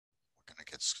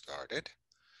get started.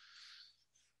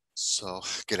 So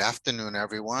good afternoon,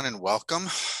 everyone, and welcome.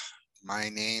 My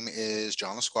name is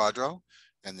John Esquadro,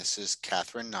 and this is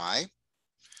Catherine Nye.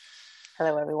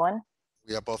 Hello, everyone.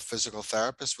 We are both physical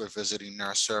therapists. We're visiting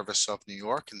Nurse Service of New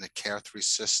York in the Care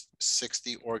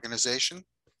 360 organization.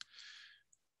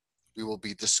 We will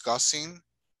be discussing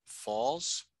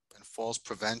falls and falls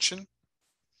prevention.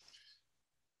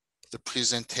 The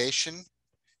presentation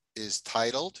is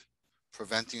titled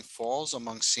Preventing Falls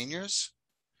Among Seniors,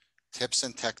 Tips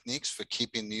and Techniques for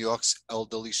Keeping New York's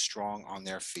Elderly Strong on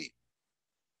Their Feet.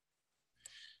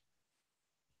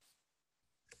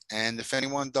 And if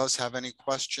anyone does have any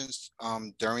questions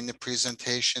during the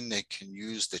presentation, they can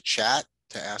use the chat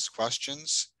to ask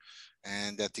questions.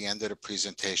 And at the end of the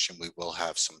presentation, we will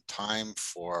have some time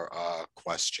for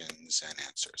questions and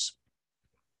answers.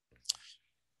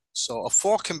 So a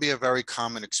fall can be a very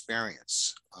common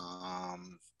experience.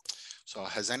 So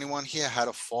has anyone here had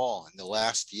a fall in the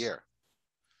last year?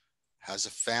 Has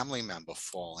a family member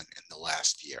fallen in the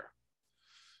last year?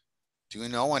 Do you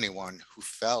know anyone who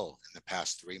fell in the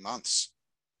past 3 months?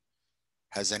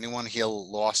 Has anyone here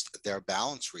lost their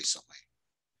balance recently?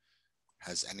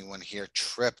 Has anyone here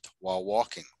tripped while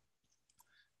walking?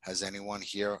 Has anyone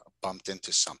here bumped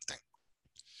into something?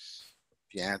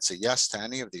 If you answer yes to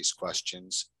any of these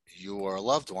questions, you or a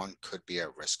loved one could be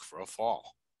at risk for a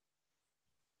fall.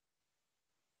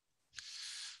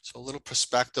 So a little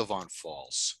perspective on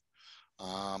falls.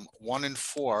 1 in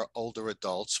 4 older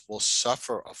adults will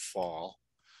suffer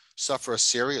a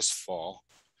serious fall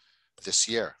this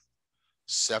year.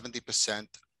 70%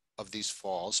 of these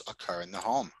falls occur in the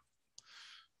home.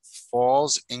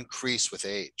 Falls increase with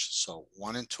age. So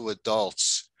 1 in 2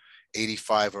 adults,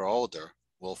 85 or older,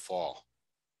 will fall.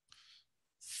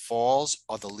 Falls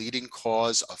are the leading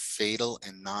cause of fatal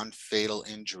and non-fatal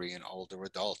injury in older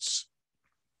adults.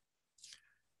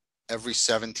 Every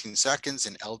 17 seconds,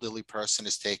 an elderly person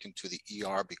is taken to the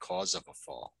ER because of a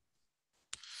fall.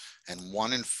 And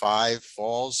 1 in 5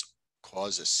 falls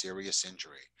cause a serious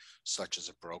injury, such as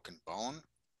a broken bone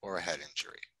or a head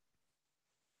injury.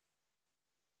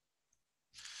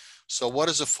 So what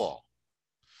is a fall?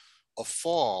 A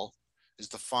fall is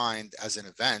defined as an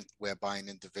event whereby an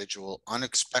individual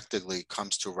unexpectedly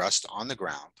comes to rest on the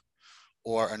ground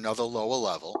or another lower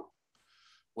level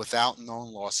without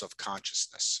known loss of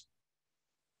consciousness.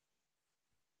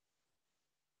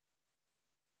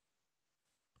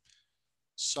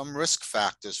 Some risk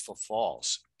factors for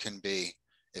falls can be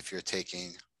if you're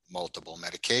taking multiple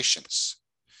medications,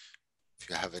 if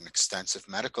you have an extensive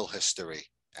medical history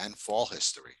and fall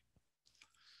history,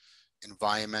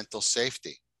 environmental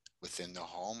safety within the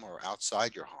home or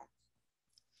outside your home,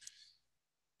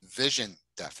 vision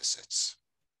deficits,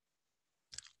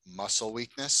 muscle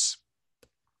weakness,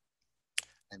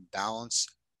 and balance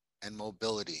and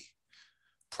mobility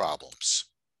problems.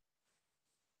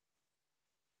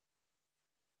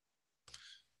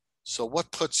 So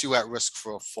what puts you at risk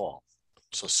for a fall?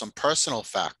 So some personal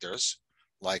factors,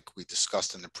 like we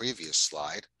discussed in the previous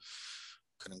slide,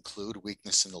 could include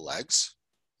weakness in the legs,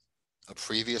 a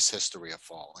previous history of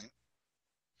falling,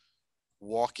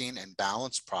 walking and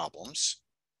balance problems,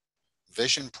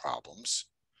 vision problems,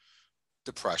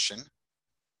 depression,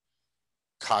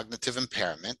 cognitive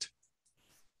impairment,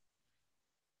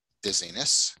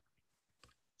 dizziness,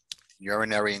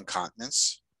 urinary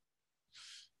incontinence.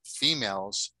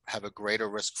 Females have a greater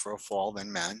risk for a fall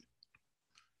than men,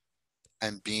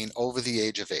 and being over the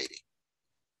age of 80.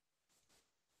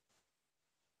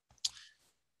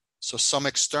 So some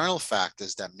external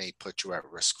factors that may put you at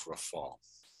risk for a fall.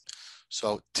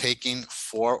 So taking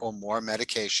 4 or more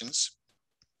medications,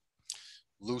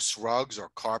 loose rugs or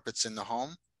carpets in the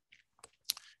home,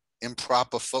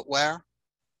 improper footwear,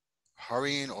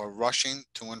 hurrying or rushing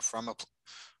to and from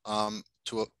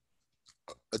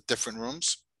different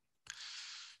rooms,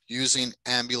 using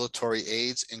ambulatory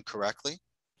aids incorrectly,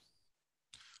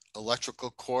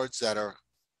 electrical cords that are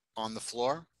on the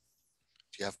floor,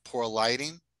 if you have poor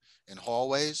lighting in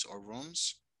hallways or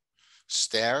rooms,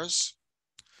 stairs,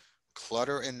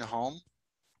 clutter in the home,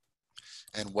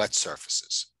 and wet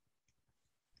surfaces.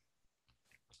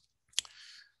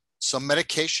 Some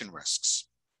medication risks.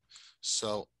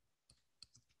 So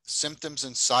symptoms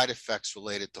and side effects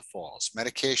related to falls.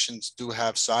 Medications do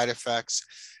have side effects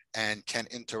and can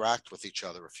interact with each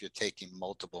other if you're taking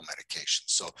multiple medications.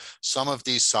 So some of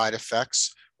these side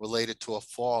effects related to a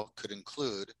fall could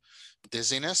include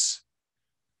dizziness,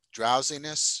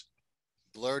 drowsiness,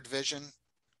 blurred vision,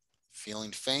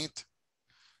 feeling faint,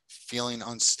 feeling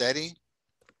unsteady,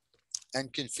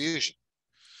 and confusion.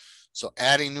 So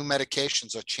adding new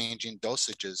medications or changing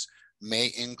dosages may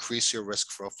increase your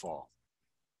risk for a fall.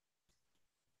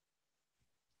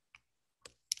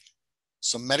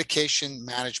 Some medication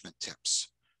management tips.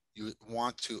 You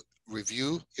want to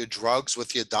review your drugs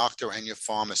with your doctor and your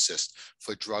pharmacist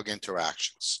for drug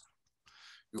interactions.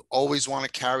 You always want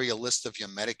to carry a list of your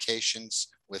medications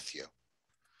with you.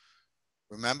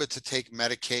 Remember to take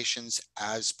medications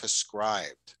as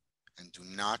prescribed and do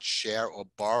not share or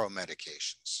borrow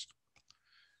medications.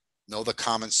 Know the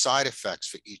common side effects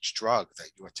for each drug that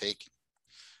you are taking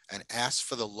and ask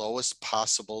for the lowest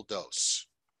possible dose.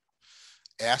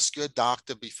 Ask your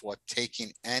doctor before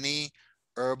taking any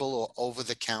herbal or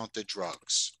over-the-counter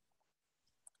drugs.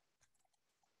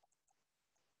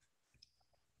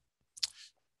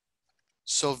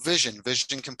 So vision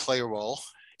can play a role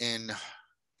in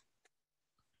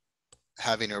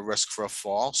having a risk for a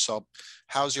fall. So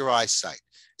how's your eyesight?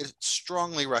 It's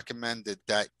strongly recommended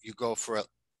that you go for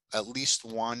at least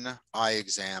one eye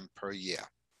exam per year.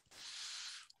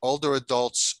 Older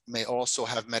adults may also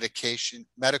have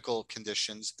medical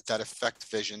conditions that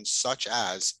affect vision, such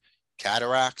as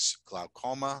cataracts,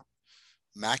 glaucoma,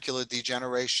 macular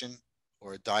degeneration,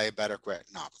 or diabetic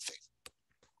retinopathy.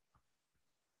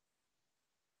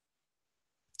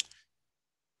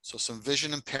 So some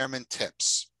vision impairment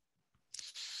tips.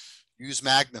 Use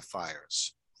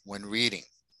magnifiers when reading.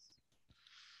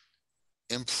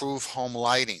 Improve home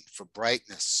lighting for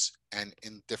brightness and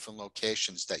in different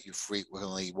locations that you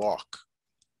frequently walk.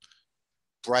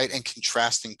 Bright and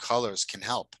contrasting colors can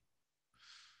help.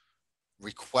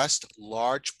 Request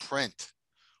large print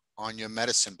on your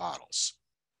medicine bottles.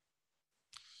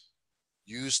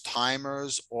 Use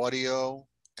timers, audio,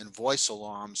 and voice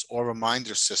alarms or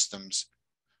reminder systems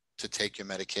to take your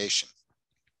medication.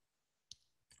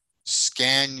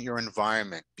 Scan your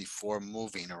environment before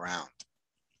moving around.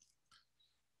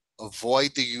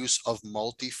 Avoid the use of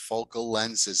multifocal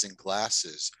lenses and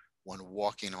glasses when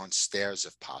walking on stairs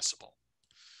if possible.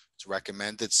 It's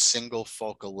recommended single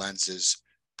focal lenses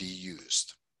be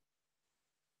used.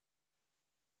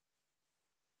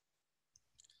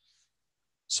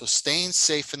 So staying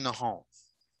safe in the home.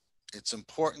 It's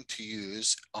important to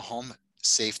use a home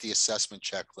safety assessment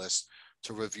checklist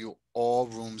to review all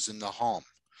rooms in the home.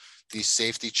 These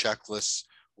safety checklists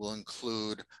will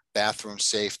include bathroom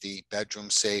safety, bedroom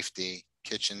safety,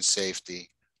 kitchen safety,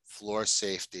 floor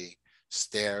safety,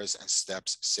 stairs and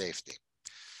steps safety.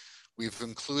 We've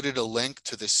included a link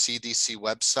to the CDC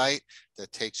website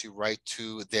that takes you right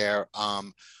to their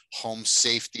home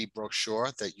safety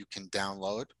brochure that you can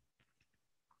download.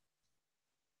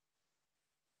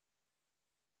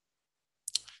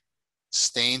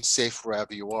 Staying safe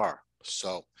wherever you are.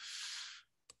 So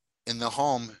in the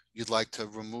home, you'd like to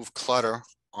remove clutter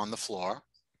on the floor.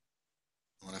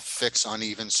 You want to fix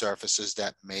uneven surfaces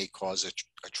that may cause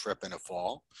a trip and a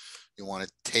fall. You want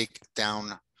to tape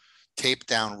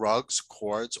down rugs,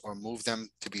 cords, or move them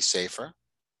to be safer.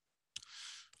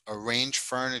 Arrange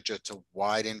furniture to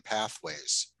widen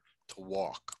pathways to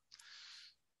walk.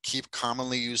 Keep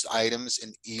commonly used items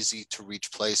in easy to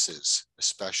reach places,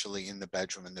 especially in the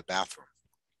bedroom and the bathroom.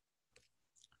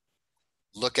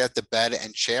 Look at the bed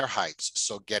and chair heights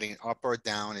so getting up or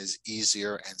down is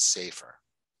easier and safer.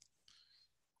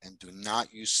 And do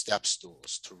not use step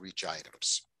stools to reach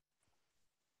items.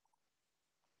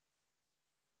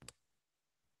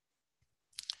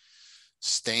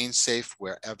 Staying safe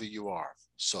wherever you are.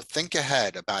 So think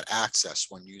ahead about access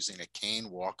when using a cane,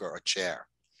 walker, or chair.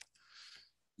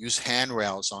 Use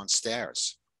handrails on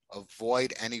stairs.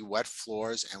 Avoid any wet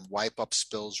floors and wipe up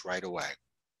spills right away.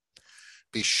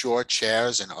 Be sure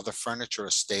chairs and other furniture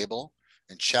are stable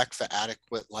and check for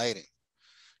adequate lighting.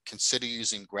 Consider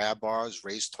using grab bars,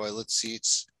 raised toilet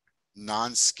seats,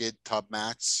 non-skid tub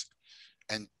mats,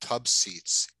 and tub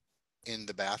seats in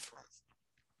the bathroom.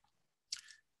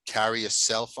 Carry a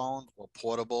cell phone or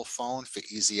portable phone for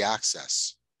easy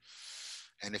access.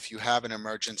 And if you have an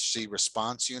emergency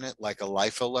response unit like a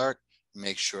life alert,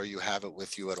 make sure you have it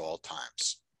with you at all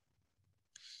times.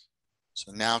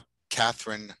 So now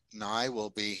Catherine and I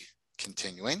will be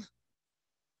continuing.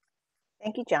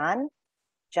 Thank you, John.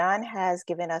 John has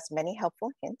given us many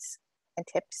helpful hints and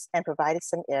tips and provided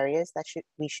some areas that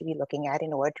we should be looking at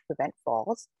in order to prevent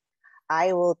falls.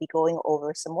 I will be going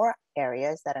over some more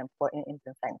areas that are important in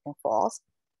preventing falls.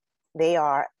 They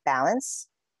are balance,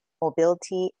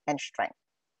 mobility, and strength.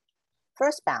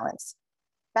 First, balance.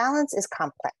 Balance is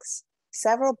complex.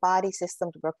 Several body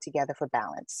systems work together for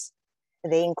balance.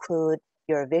 They include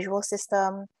your visual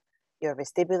system, your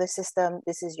vestibular system.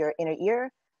 This is your inner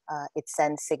ear. It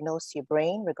sends signals to your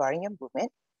brain regarding your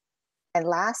movement. And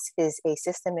last is a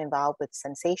system involved with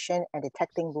sensation and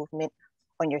detecting movement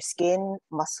on your skin,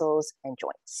 muscles, and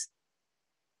joints.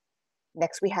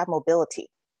 Next, we have mobility.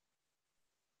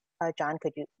 John,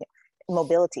 could you,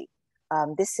 mobility.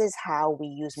 This is how we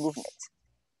use movement.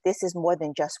 This is more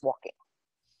than just walking.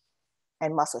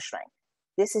 And muscle strength.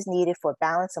 This is needed for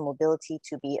balance and mobility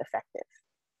to be effective.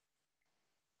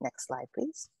 Next slide,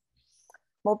 please.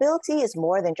 Mobility is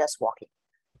more than just walking.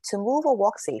 To move or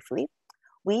walk safely,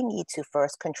 we need to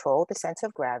first control the center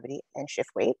of gravity and shift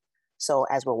weight. So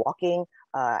as we're walking,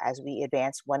 as we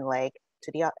advance one leg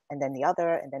to the other, and then the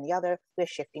other, and then the other, we're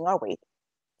shifting our weight.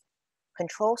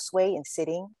 Control sway in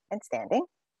sitting and standing.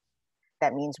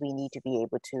 That means we need to be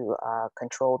able to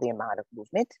control the amount of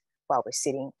movement while we're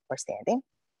sitting or standing.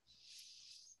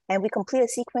 And we complete a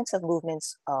sequence of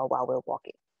movements while we're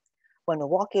walking. When we're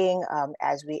walking,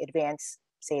 as we advance,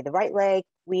 say the right leg,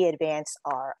 we advance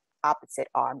our opposite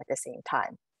arm at the same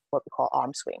time, what we call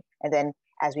arm swing. And then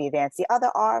as we advance the other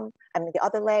arm, the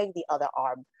other leg, the other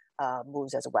arm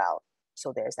moves as well.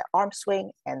 So there's that arm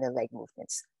swing and the leg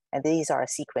movements. And these are a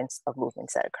sequence of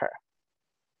movements that occur.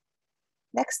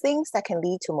 Next, things that can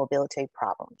lead to mobility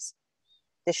problems.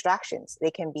 Distractions,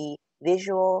 they can be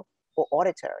visual or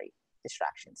auditory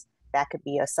distractions. That could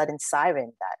be a sudden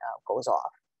siren that goes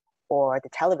off, or the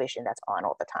television that's on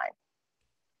all the time.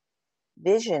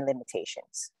 Vision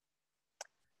limitations,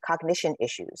 cognition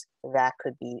issues, that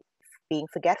could be being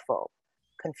forgetful,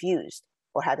 confused,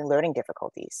 or having learning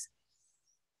difficulties.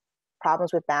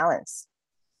 Problems with balance.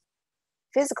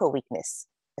 Physical weakness,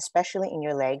 especially in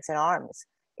your legs and arms.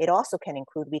 It also can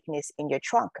include weakness in your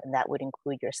trunk, and that would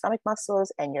include your stomach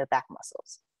muscles and your back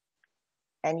muscles.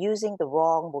 And using the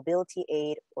wrong mobility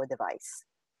aid or device.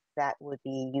 That would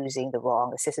be using the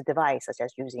wrong assistive device, such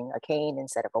as using a cane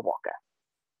instead of a walker.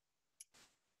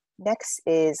 Next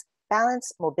is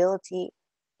balance, mobility,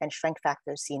 and strength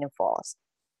factors seen in falls.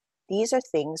 These are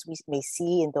things we may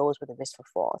see in those with a risk for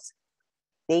falls.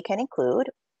 They can include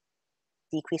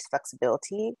decreased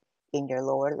flexibility in your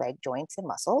lower leg joints and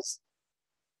muscles,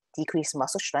 decreased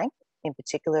muscle strength, in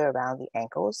particular around the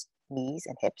ankles, knees,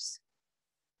 and hips,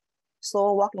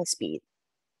 slower walking speed,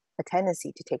 a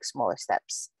tendency to take smaller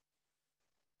steps,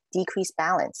 decreased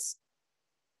balance,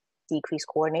 decreased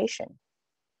coordination,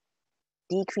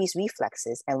 decreased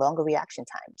reflexes, and longer reaction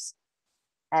times.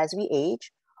 As we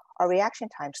age, our reaction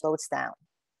time slows down.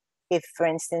 If, for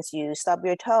instance, you stub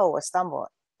your toe or stumble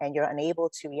and you're unable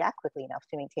to react quickly enough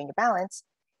to maintain your balance,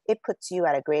 it puts you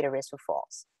at a greater risk for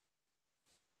falls.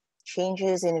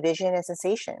 Changes in vision and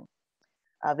sensation.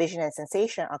 Vision and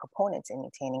sensation are components in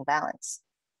maintaining balance.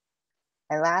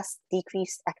 And last,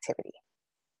 decreased activity.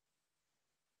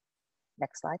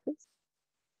 Next slide, please.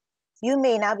 You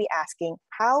may now be asking,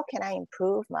 how can I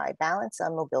improve my balance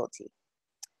and mobility?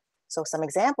 So some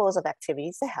examples of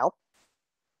activities to help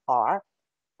are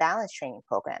balance training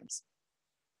programs.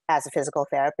 As a physical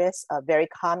therapist, very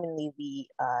commonly we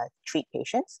treat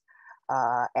patients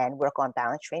and work on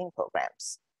balance training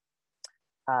programs.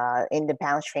 In the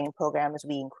balance training programs,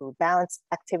 we include balance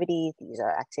activities. These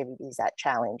are activities that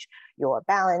challenge your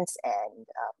balance and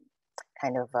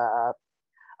kind of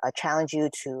challenge you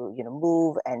to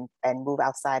move and move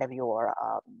outside of your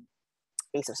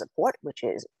base of support, which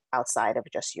is outside of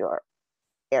just your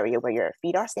area where your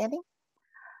feet are standing,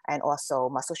 and also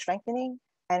muscle strengthening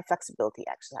and flexibility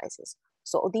exercises.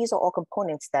 So these are all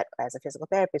components that as a physical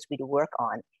therapist, we do work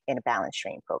on in a balance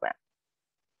training program.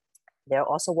 There are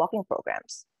also walking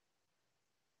programs.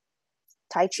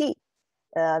 Tai Chi.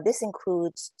 This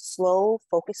includes slow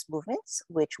focused movements,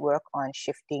 which work on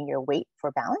shifting your weight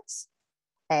for balance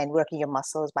and working your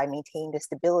muscles by maintaining the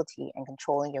stability and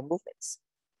controlling your movements.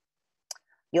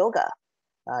 Yoga.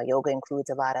 Yoga includes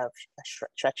a lot of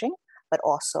stretching, but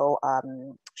also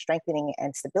strengthening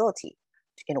and stability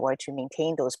in order to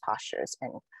maintain those postures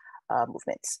and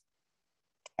movements.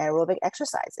 Aerobic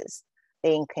exercises.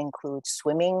 They can include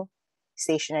swimming,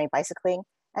 stationary bicycling,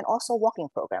 and also walking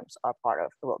programs are part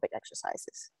of aerobic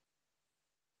exercises.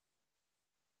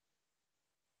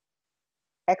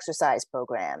 Exercise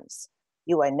programs.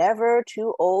 You are never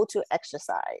too old to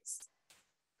exercise.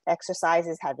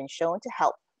 Exercises have been shown to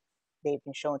help. They've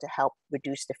been shown to help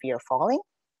reduce the fear of falling,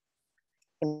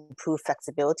 improve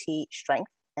flexibility,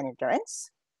 strength, and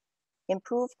endurance,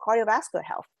 improve cardiovascular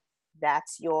health.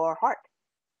 That's your heart.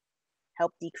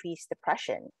 Help decrease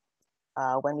depression.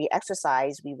 When we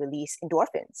exercise, we release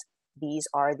endorphins. These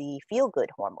are the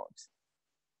feel-good hormones.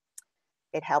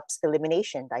 It helps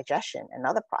elimination, digestion, and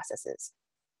other processes.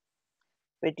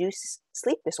 Reduce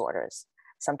sleep disorders.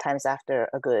 Sometimes after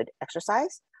a good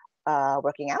exercise,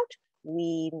 working out,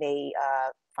 we may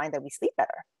find that we sleep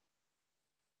better.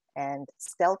 And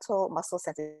skeletal muscle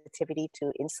sensitivity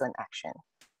to insulin action.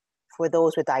 For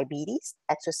those with diabetes,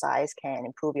 exercise can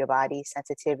improve your body's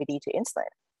sensitivity to insulin,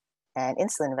 and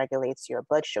insulin regulates your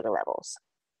blood sugar levels.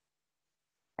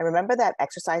 And remember that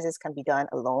exercises can be done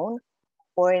alone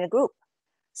or in a group.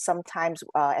 Sometimes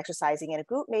exercising in a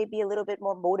group may be a little bit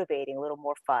more motivating, a little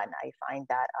more fun. I find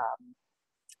that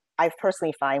I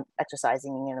personally find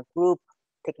exercising in a group,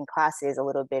 taking classes, a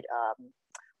little bit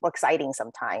more exciting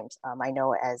sometimes. I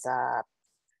know as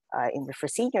for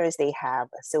seniors, they have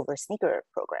a Silver Sneaker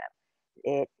program.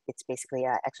 It's basically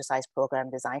an exercise program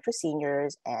designed for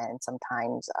seniors, and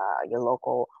sometimes your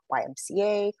local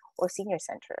YMCA or senior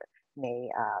center may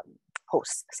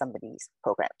host some of these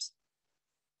programs.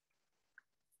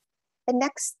 And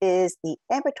next is the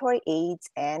ambulatory aids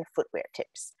and footwear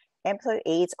tips. Ambulatory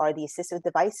aids are the assistive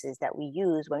devices that we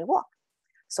use when we walk.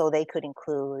 So they could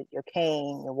include your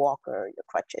cane, your walker, your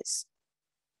crutches.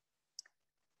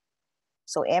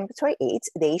 So ambulatory aids,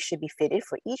 they should be fitted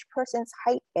for each person's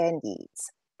height and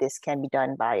needs. This can be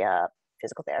done by a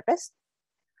physical therapist.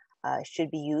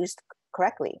 Should be used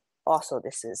correctly. Also,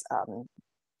 this is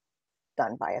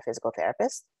done by a physical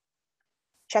therapist.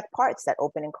 Check parts that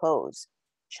open and close.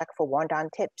 Check for worn down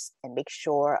tips and make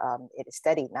sure it is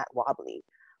steady, not wobbly.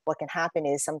 What can happen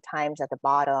is sometimes at the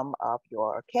bottom of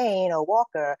your cane or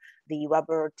walker, the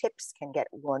rubber tips can get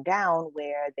worn down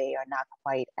where they are not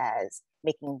quite as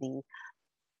making the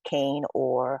cane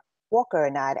or walker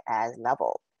not as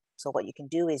level. So what you can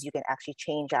do is you can actually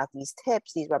change out these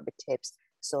tips, these rubber tips,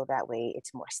 so that way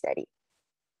it's more steady.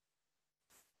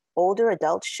 Older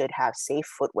adults should have safe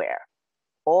footwear.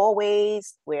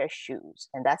 Always wear shoes,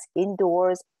 and that's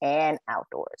indoors and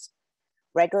outdoors.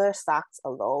 Regular socks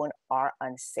alone are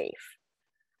unsafe.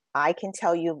 I can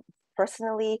tell you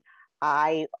personally,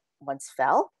 I once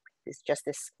fell, just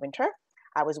this winter.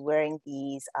 I was wearing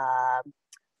these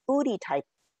booty type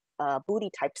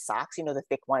socks, you know, the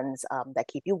thick ones that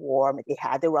keep you warm. They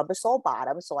had the rubber sole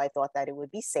bottom, so I thought that it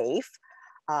would be safe.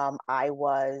 I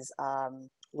was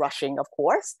rushing, of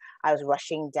course. I was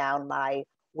rushing down my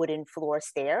wooden floor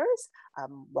stairs,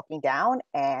 walking down,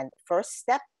 and first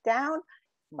step down,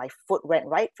 my foot went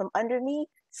right from under me,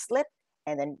 slipped,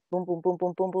 and then boom, boom, boom,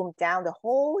 boom, boom, boom, down the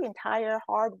whole entire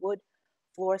hardwood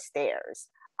floor stairs.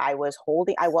 I was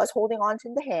holding on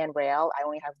to the handrail. I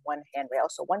only have one handrail,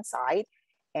 so one side.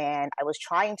 And I was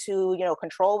trying to, you know,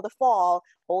 control the fall,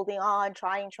 holding on,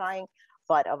 trying,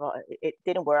 but it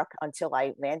didn't work until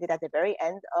I landed at the very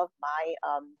end of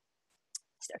my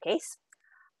staircase.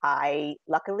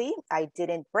 Luckily, I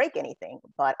didn't break anything,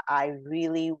 but I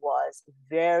really was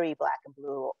very black and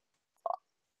blue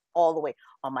all the way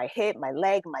on my hip, my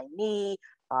leg, my knee.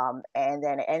 And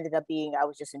then it ended up being, I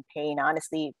was just in pain,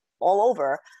 honestly, all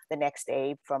over the next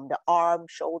day, from the arm,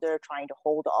 shoulder, trying to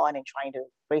hold on and trying to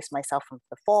brace myself from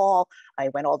the fall. I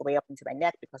went all the way up into my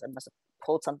neck because I must have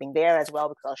pulled something there as well,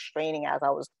 because I was straining as I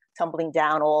was tumbling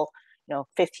down all,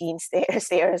 15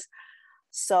 stairs.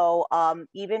 So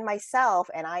even myself,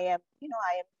 and I am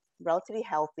relatively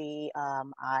healthy.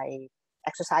 I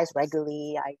exercise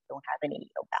regularly. I don't have any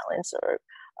balance or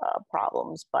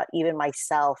problems, but even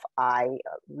myself, I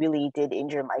really did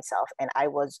injure myself, and I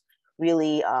was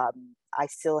really, I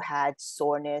still had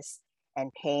soreness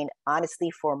and pain,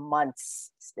 honestly, for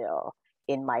months still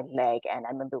in my leg. And I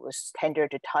remember it was tender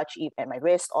to touch, and my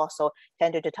wrist also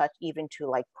tender to touch, even to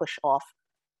like push off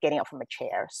getting up from a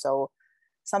chair. So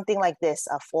something like this,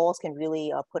 falls can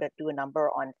really do a number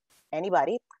on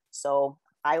anybody. So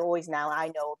I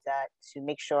know that to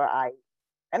make sure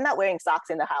I'm not wearing socks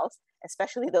in the house,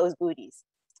 especially those booties.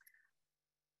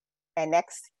 And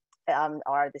next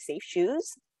are the safe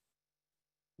shoes.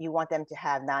 You want them to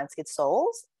have non-skid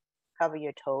soles, cover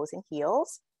your toes and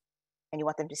heels, and you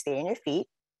want them to stay in your feet,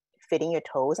 fitting your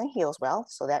toes and heels well.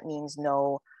 So that means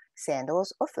no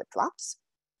sandals or flip-flops.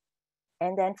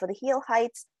 And then for the heel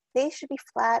heights, they should be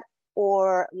flat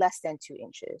or less than 2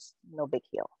 inches, no big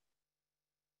heel.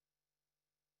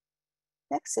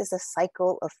 Next is a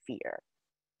cycle of fear.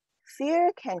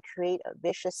 Fear can create a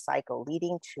vicious cycle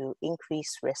leading to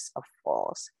increased risk of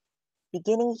falls.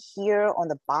 Beginning here on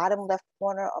the bottom left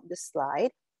corner of the slide,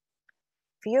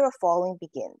 fear of falling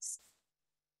begins.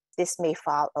 This may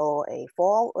follow a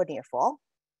fall or near fall,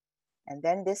 and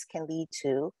then this can lead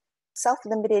to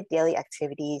self-limited daily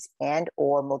activities and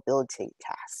or mobility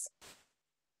tasks.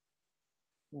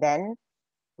 Then,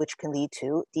 which can lead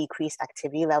to decreased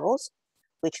activity levels,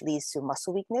 which leads to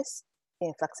muscle weakness,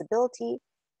 inflexibility,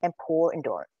 and poor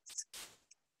endurance.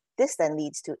 This then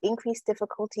leads to increased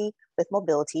difficulty with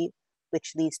mobility,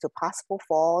 which leads to possible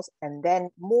falls, and then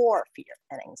more fear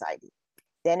and anxiety.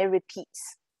 Then it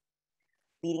repeats,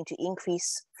 leading to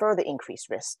further increased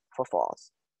risk for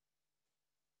falls.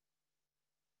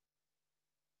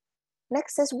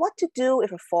 Next is what to do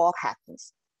if a fall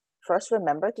happens. First,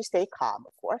 remember to stay calm,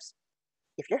 of course.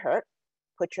 If you're hurt,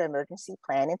 put your emergency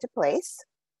plan into place.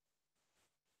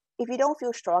 If you don't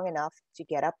feel strong enough to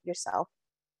get up yourself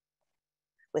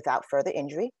without further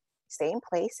injury, stay in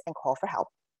place and call for help.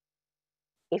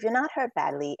 If you're not hurt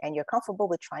badly and you're comfortable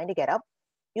with trying to get up,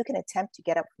 you can attempt to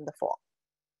get up from the fall.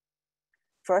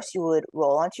 First, you would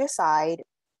roll onto your side,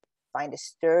 find a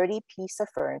sturdy piece of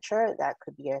furniture that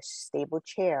could be a stable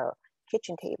chair,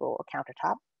 kitchen table, or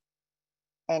countertop,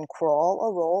 and crawl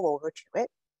or roll over to it.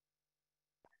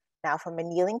 Now, from a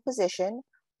kneeling position,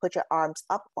 put your arms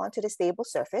up onto the stable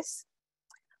surface,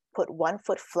 put one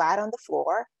foot flat on the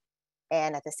floor,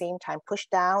 and at the same time, push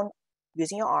down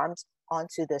using your arms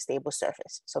onto the stable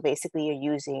surface. So basically,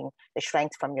 you're using the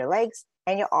strength from your legs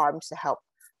and your arms to help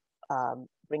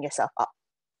bring yourself up.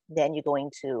 Then you're going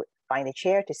to find a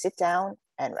chair to sit down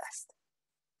and rest.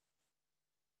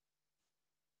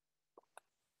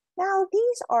 Now,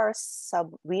 these are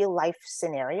some real life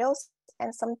scenarios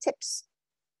and some tips.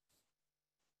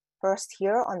 First,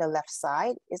 here on the left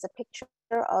side is a picture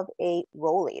of a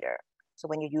rollator. So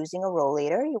when you're using a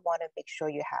rollator, you want to make sure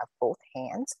you have both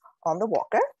hands on the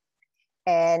walker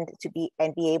and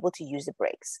be able to use the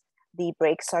brakes. The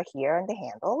brakes are here on the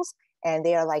handles, and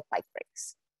they are like bike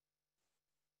brakes.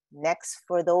 Next,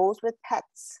 for those with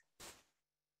pets,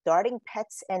 darting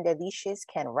pets and their leashes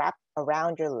can wrap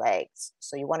around your legs.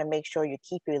 So you want to make sure you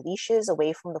keep your leashes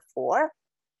away from the floor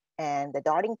and the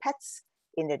darting pets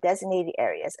in their designated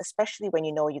areas, especially when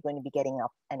you know you're going to be getting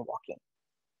up and walking.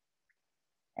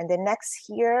 And then next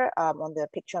here on the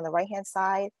picture on the right-hand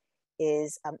side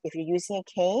is if you're using a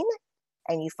cane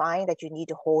and you find that you need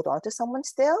to hold on to someone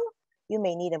still, you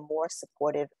may need a more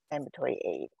supportive ambulatory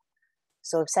aid.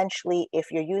 So essentially,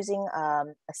 if you're using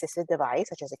assistive device,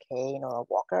 such as a cane or a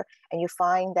walker, and you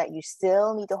find that you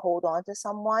still need to hold on to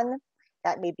someone,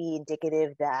 that may be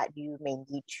indicative that you may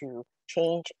need to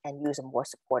change and use a more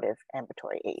supportive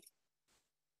ambulatory aid.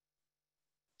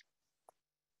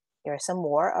 Here are some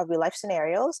more of real life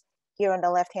scenarios. Here on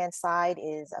the left-hand side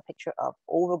is a picture of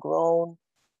overgrown,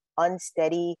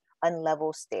 unsteady,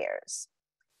 unlevel stairs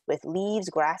with leaves,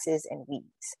 grasses, and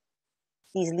weeds.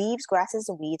 These leaves, grasses,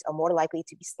 and weeds are more likely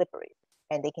to be slippery,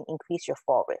 and they can increase your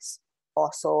fall risk.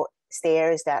 Also,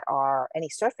 stairs that are any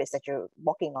surface that you're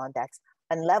walking on that's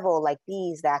unlevel like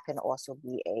these, that can also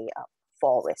be a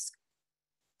fall risk.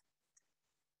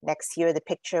 Next, here, the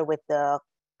picture with the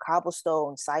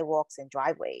cobblestone sidewalks and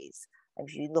driveways.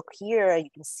 If you look here, you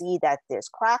can see that there's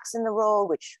cracks in the road,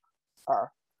 which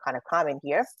are kind of common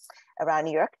here around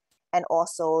New York, and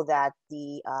also that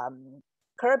the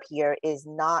curb here is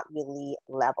not really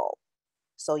level.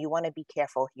 So you want to be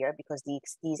careful here because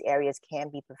these areas can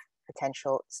be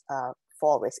potential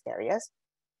fall risk areas.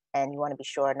 And you want to be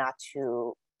sure not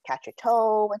to catch your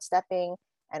toe when stepping.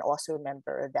 And also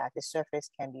remember that the surface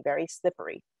can be very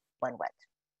slippery when wet.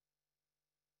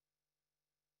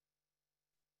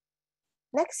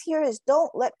 Next here is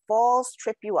don't let falls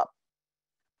trip you up.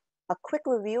 A quick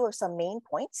review of some main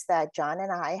points that John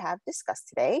and I have discussed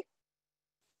today.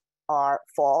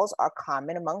 Falls are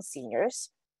common among seniors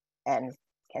and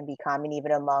can be common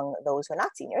even among those who are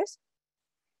not seniors.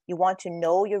 You want to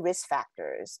know your risk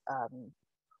factors.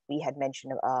 We had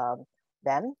mentioned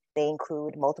them. They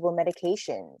include multiple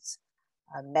medications,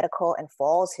 medical and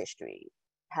falls history,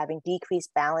 having decreased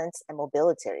balance and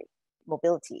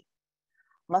mobility,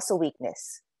 muscle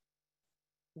weakness,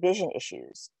 vision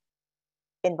issues,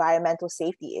 environmental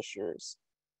safety issues,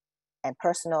 and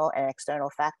personal and external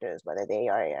factors, whether they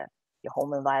are your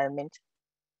home environment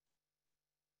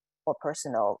or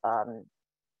personal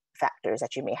factors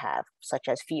that you may have, such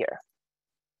as fear.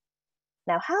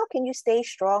 Now, how can you stay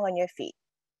strong on your feet?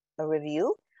 A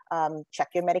review, check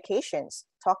your medications,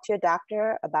 talk to your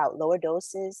doctor about lower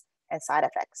doses and side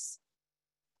effects.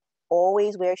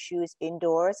 Always wear shoes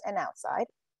indoors and outside.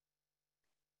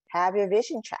 Have your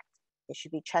vision checked. It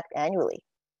should be checked annually.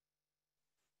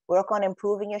 Work on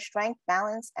improving your strength,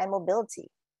 balance, and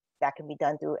mobility. That can be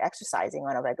done through exercising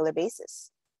on a regular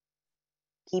basis.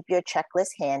 Keep your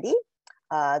checklist handy.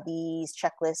 These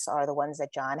checklists are the ones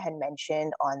that John had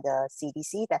mentioned on the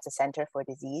CDC, that's the Center for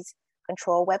Disease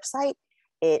Control website.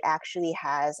 It actually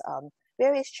has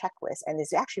various checklists, and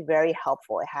it's actually very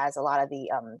helpful. It has a lot of the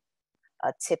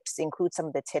tips, includes some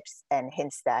of the tips and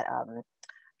hints that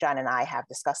John and I have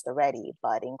discussed already,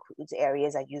 but includes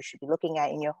areas that you should be looking at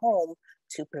in your home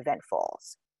to prevent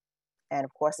falls. And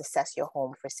of course, assess your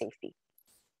home for safety.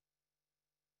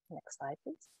 Next slide,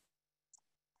 please.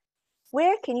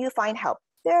 Where can you find help?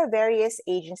 There are various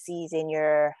agencies in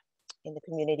the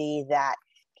community where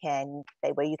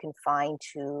you can find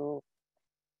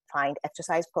find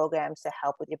exercise programs to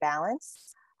help with your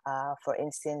balance. For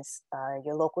instance,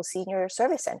 your local senior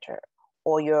service center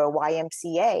or your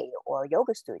YMCA or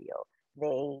yoga studio.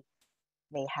 They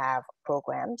may have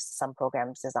programs, some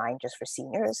programs designed just for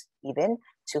seniors, even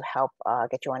to help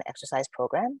get you on an exercise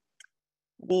program.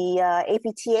 The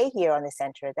APTA here on the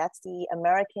center, that's the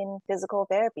American Physical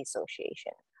Therapy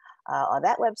Association. On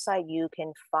that website, you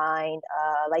can find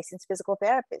licensed physical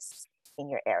therapists in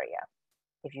your area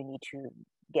if you need to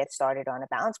get started on a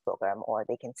balance program, or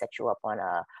they can set you up on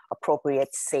a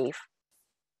appropriate, safe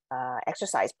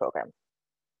exercise program.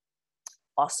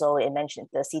 Also, it mentioned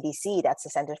the CDC, that's the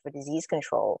Centers for Disease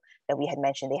Control that we had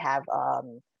mentioned. They have,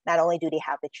 not only do they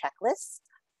have the checklists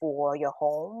for your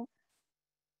home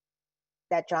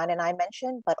that John and I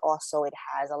mentioned, but also it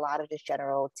has a lot of just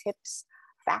general tips,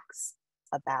 facts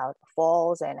about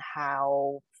falls and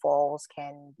how falls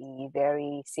can be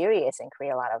very serious and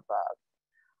create a lot of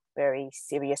very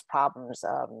serious problems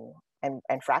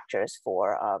and fractures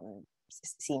for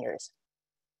seniors.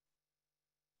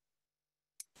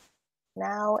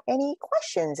 Now, any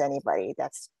questions, anybody?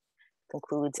 That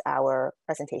concludes our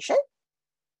presentation.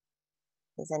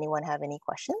 Does anyone have any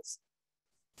questions?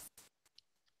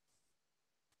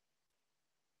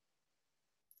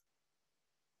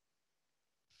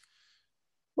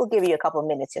 We'll give you a couple of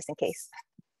minutes just in case.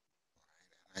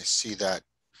 I see that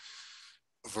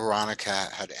Veronica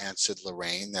had answered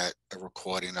Lorraine that a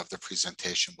recording of the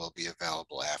presentation will be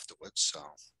available afterwards. So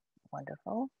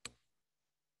Wonderful.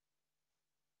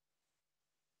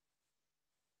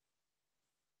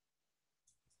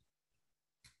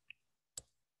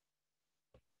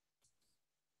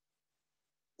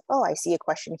 Oh, I see a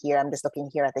question here. I'm just looking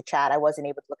here at the chat. I wasn't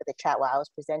able to look at the chat while I was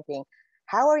presenting.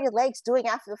 How are your legs doing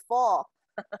after the fall?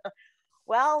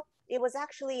 Well, it was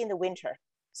actually in the winter.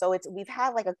 So we've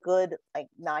had like a good like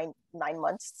nine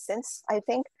months since, I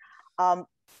think. The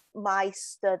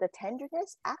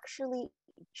tenderness actually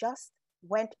just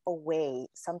went away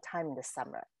sometime in the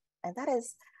summer. And that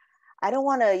is, I don't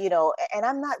want to, and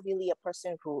I'm not really a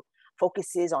person who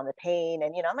focuses on the pain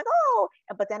and, I'm like, oh,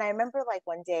 but then I remember like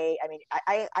one day, I mean,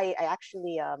 I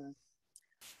actually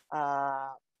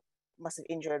must have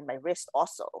injured my wrist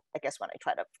also, I guess, when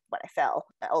I fell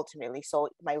ultimately. So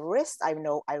my wrist, I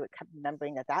kept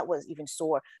remembering that was even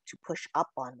sore to push up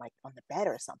on the bed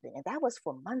or something. And that was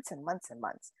for months and months and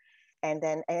months. And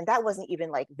that wasn't even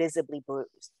like visibly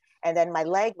bruised. And then my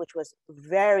leg, which was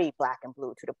very black and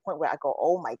blue to the point where I go,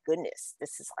 oh my goodness,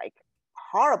 this is like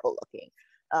horrible looking.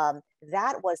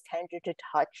 That was tender to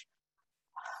touch,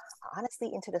 honestly,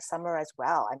 into the summer as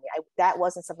well. I mean, that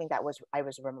wasn't something that I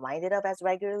was reminded of as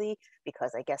regularly,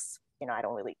 because I guess,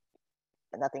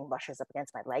 nothing brushes up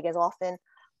against my leg as often.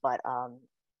 But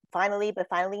finally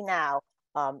now,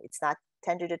 it's not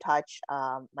tender to touch.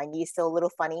 My knee is still a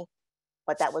little funny,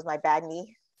 but that was my bad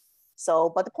knee.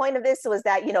 So, but the point of this was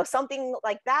that, something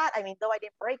like that, I mean, though I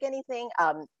didn't break anything,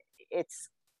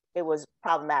 it was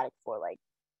problematic for like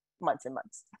months and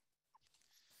months.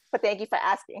 But thank you for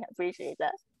asking. I appreciate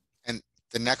that. And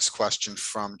the next question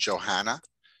from Johanna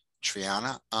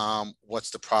Triana,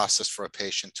 what's the process for a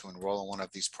patient to enroll in one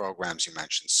of these programs you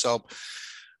mentioned? So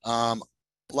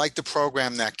like the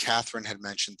program that Catherine had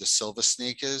mentioned, the Silver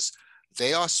Sneakers,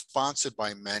 they are sponsored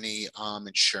by many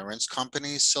insurance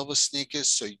companies, Silver Sneakers.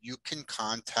 So you can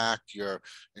contact your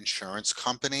insurance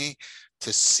company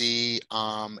to see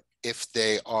if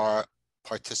they are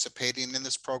participating in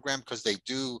this program, because they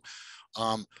do.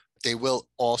 They will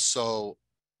also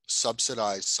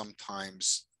subsidize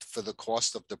sometimes for the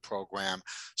cost of the program.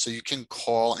 So you can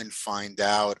call and find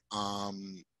out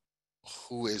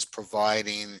who is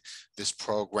providing this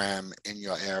program in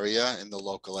your area, in the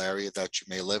local area that you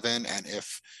may live in, and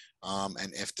if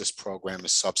this program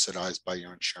is subsidized by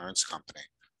your insurance company.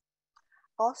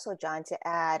 Also, John, to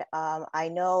add, I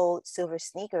know Silver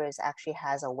Sneakers actually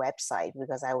has a website,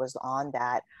 because I was on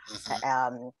that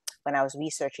when I was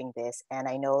researching this, and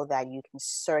I know that you can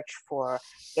search for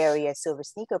area Silver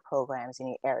Sneaker programs in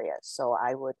your area. So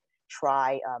I would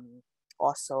try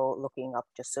also looking up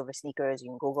just Silver Sneakers. You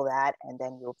can Google that, and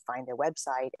then you'll find their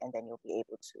website, and then you'll be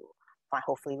able to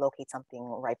hopefully locate something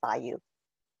right by you.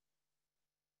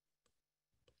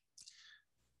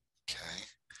 Okay.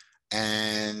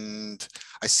 And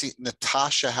I see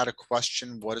Natasha had a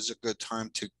question. What is a good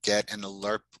time to get an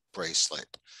alert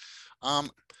bracelet?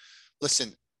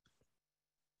 Listen,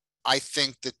 I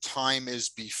think the time is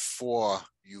before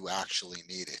you actually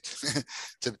need it,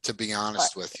 to be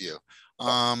honest with you.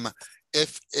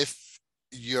 If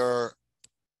you're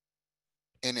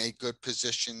in a good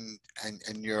position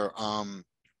and your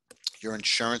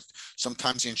insurance,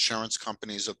 sometimes the insurance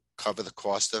companies will cover the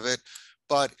cost of it,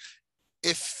 But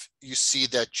if you see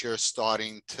that you're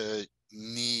starting to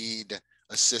need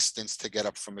assistance to get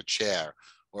up from a chair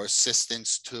or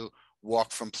assistance to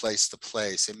walk from place to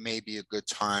place, it may be a good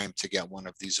time to get one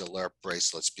of these alert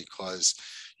bracelets because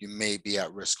you may be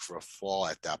at risk for a fall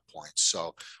at that point.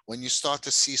 So when you start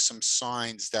to see some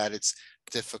signs that it's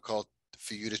difficult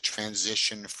for you to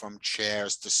transition from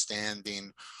chairs to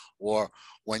standing, or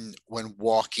when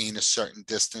walking a certain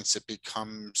distance it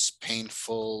becomes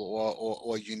painful,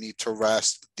 or you need to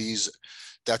rest,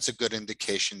 that's a good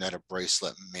indication that a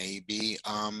bracelet may be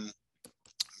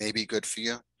good for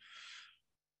you.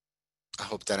 I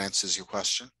hope that answers your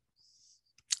question.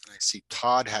 And I see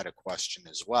Todd had a question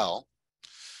as well.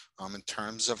 In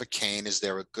terms of a cane, is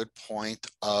there a good point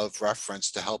of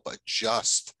reference to help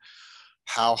adjust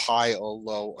how high or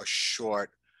low or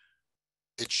short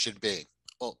it should be?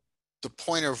 Well, the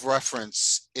point of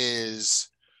reference is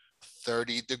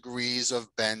 30 degrees of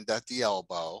bend at the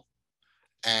elbow,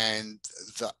 and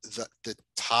the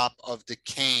top of the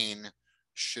cane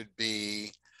should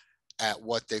be at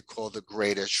what they call the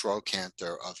greater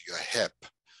trochanter of your hip,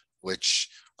 which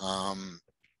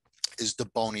is the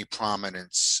bony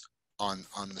prominence on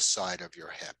the side of your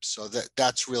hip. So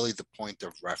that's really the point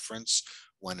of reference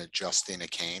when adjusting a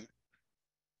cane.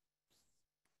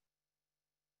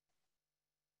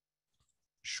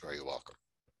 Sure, you're welcome.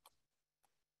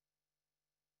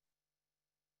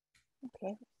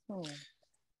 Okay.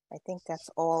 I think that's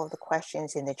all of the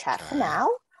questions in the chat for now.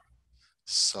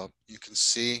 So you can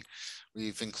see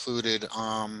we've included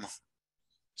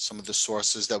some of the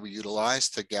sources that we utilize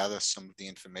to gather some of the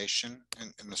information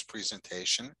in this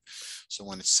presentation. So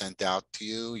when it's sent out to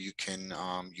you, you can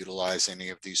utilize any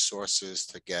of these sources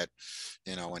to get,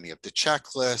 any of the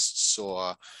checklists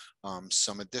or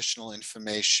some additional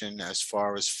information as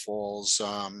far as falls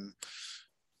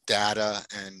data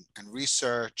and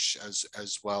research,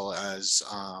 as well as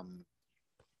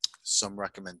some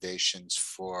recommendations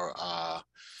for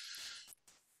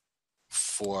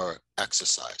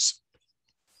exercise.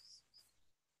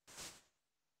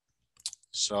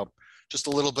 So just a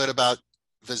little bit about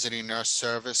Visiting Nurse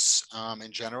Service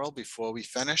in general before we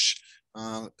finish.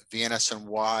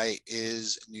 VNSNY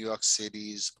is New York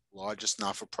City's largest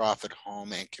not-for-profit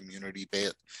home and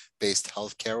community-based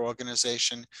healthcare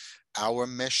organization. Our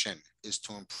mission is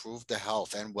to improve the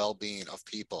health and well-being of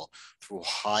people through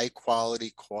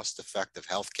high-quality, cost-effective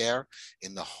healthcare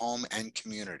in the home and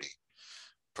community.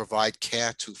 Provide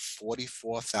care to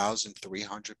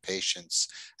 44,300 patients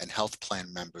and health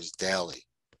plan members daily.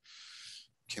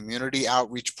 Community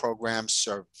outreach programs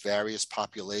serve various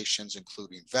populations,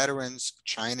 including veterans,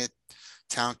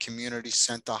 Chinatown Community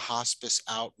Center, hospice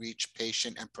outreach,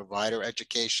 patient and provider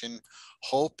education,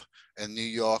 HOPE, and New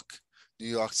York's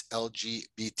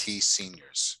LGBT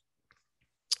seniors.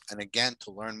 And again,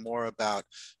 to learn more about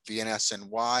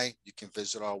VNSNY, you can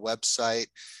visit our website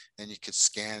and you can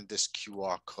scan this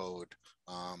QR code,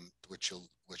 which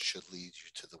should lead you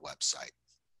to the website.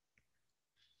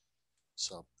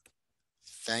 So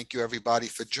thank you everybody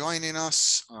for joining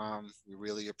us. We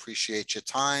really appreciate your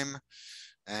time.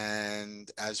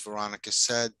 And as Veronica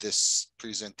said, this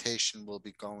presentation will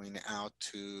be going out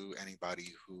to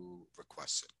anybody who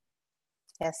requests it.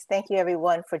 Yes, thank you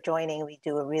everyone for joining. We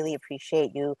do really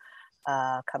appreciate you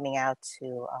coming out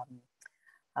to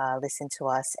listen to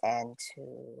us and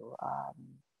to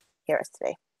hear us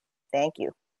today. Thank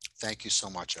you. Thank you so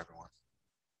much, everyone.